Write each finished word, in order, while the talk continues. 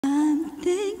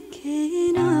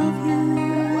thinking of you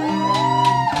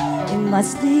in my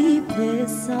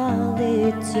sleepless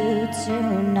solitude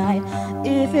tonight.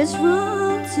 If it's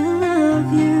wrong to love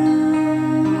you,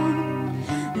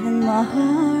 then my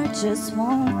heart just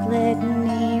won't let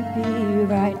me be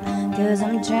right. 'Cause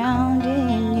I'm drowned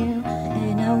in you,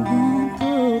 and I won't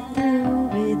pull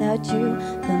through without you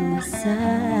by my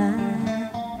side.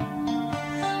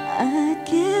 I'd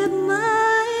give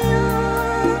my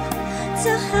all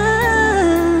to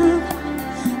have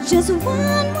just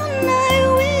one more night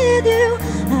with you.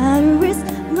 I'd risk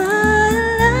my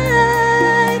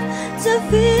life to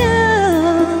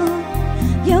feel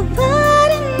your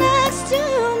body next to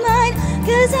mine.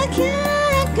 'Cause I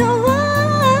can't go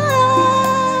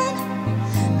on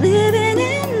living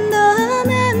in the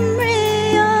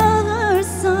memory of our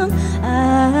song.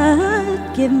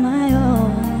 I'd give my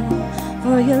all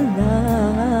for your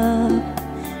love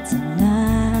tonight.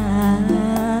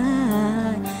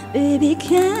 Baby,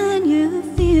 can you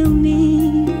feel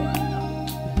me?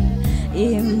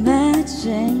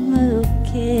 Imagine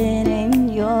looking in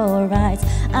your eyes.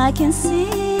 I can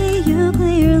see you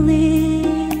clearly,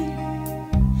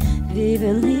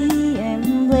 vividly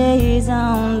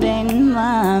emblazoned in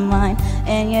my mind.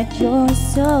 And yet you're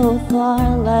so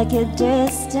far, like a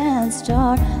distant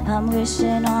star I'm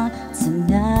wishing on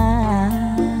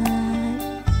tonight.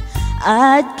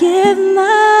 I'd give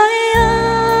my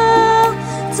all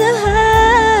to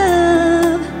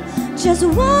have just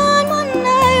one more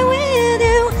night with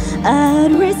you.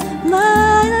 I'd risk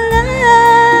my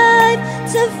life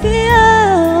to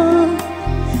feel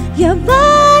your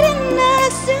body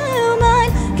next to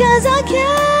mine. 'Cause I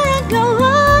can't go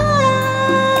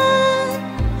on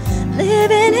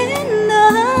living in the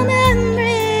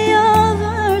memory of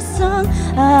our song.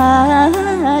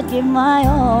 I'd give my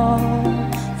all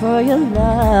for your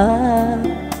love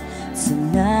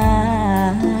tonight.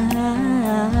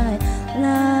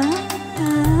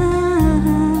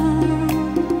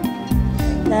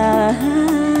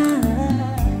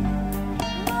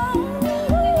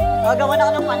 Gawa na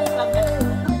ako ng pants lang.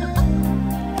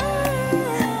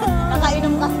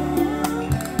 Nakainom ka.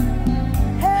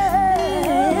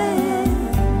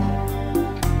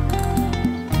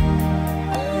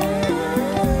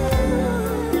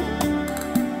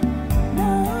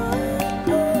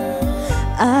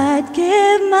 I'd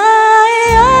give my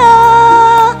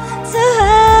all to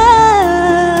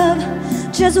have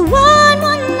just one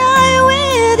more night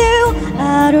with you.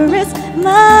 I'd risk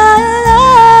my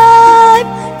life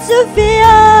to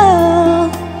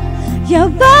feel your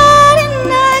body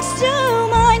next to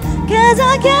mine. 'Cause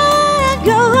I can't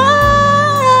go on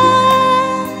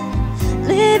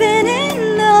living in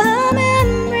the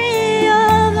memory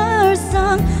of our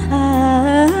song.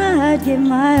 I'd give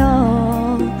my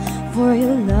all for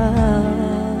your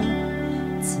love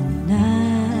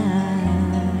tonight.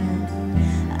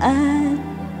 I'd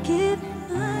give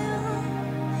my all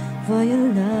for your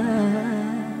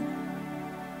love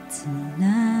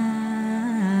tonight.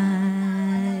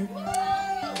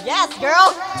 Yes,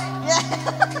 girl! Yeah.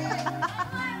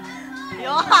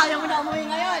 Ayaw mo na umuwi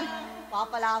ngayon.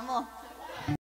 Papala mo.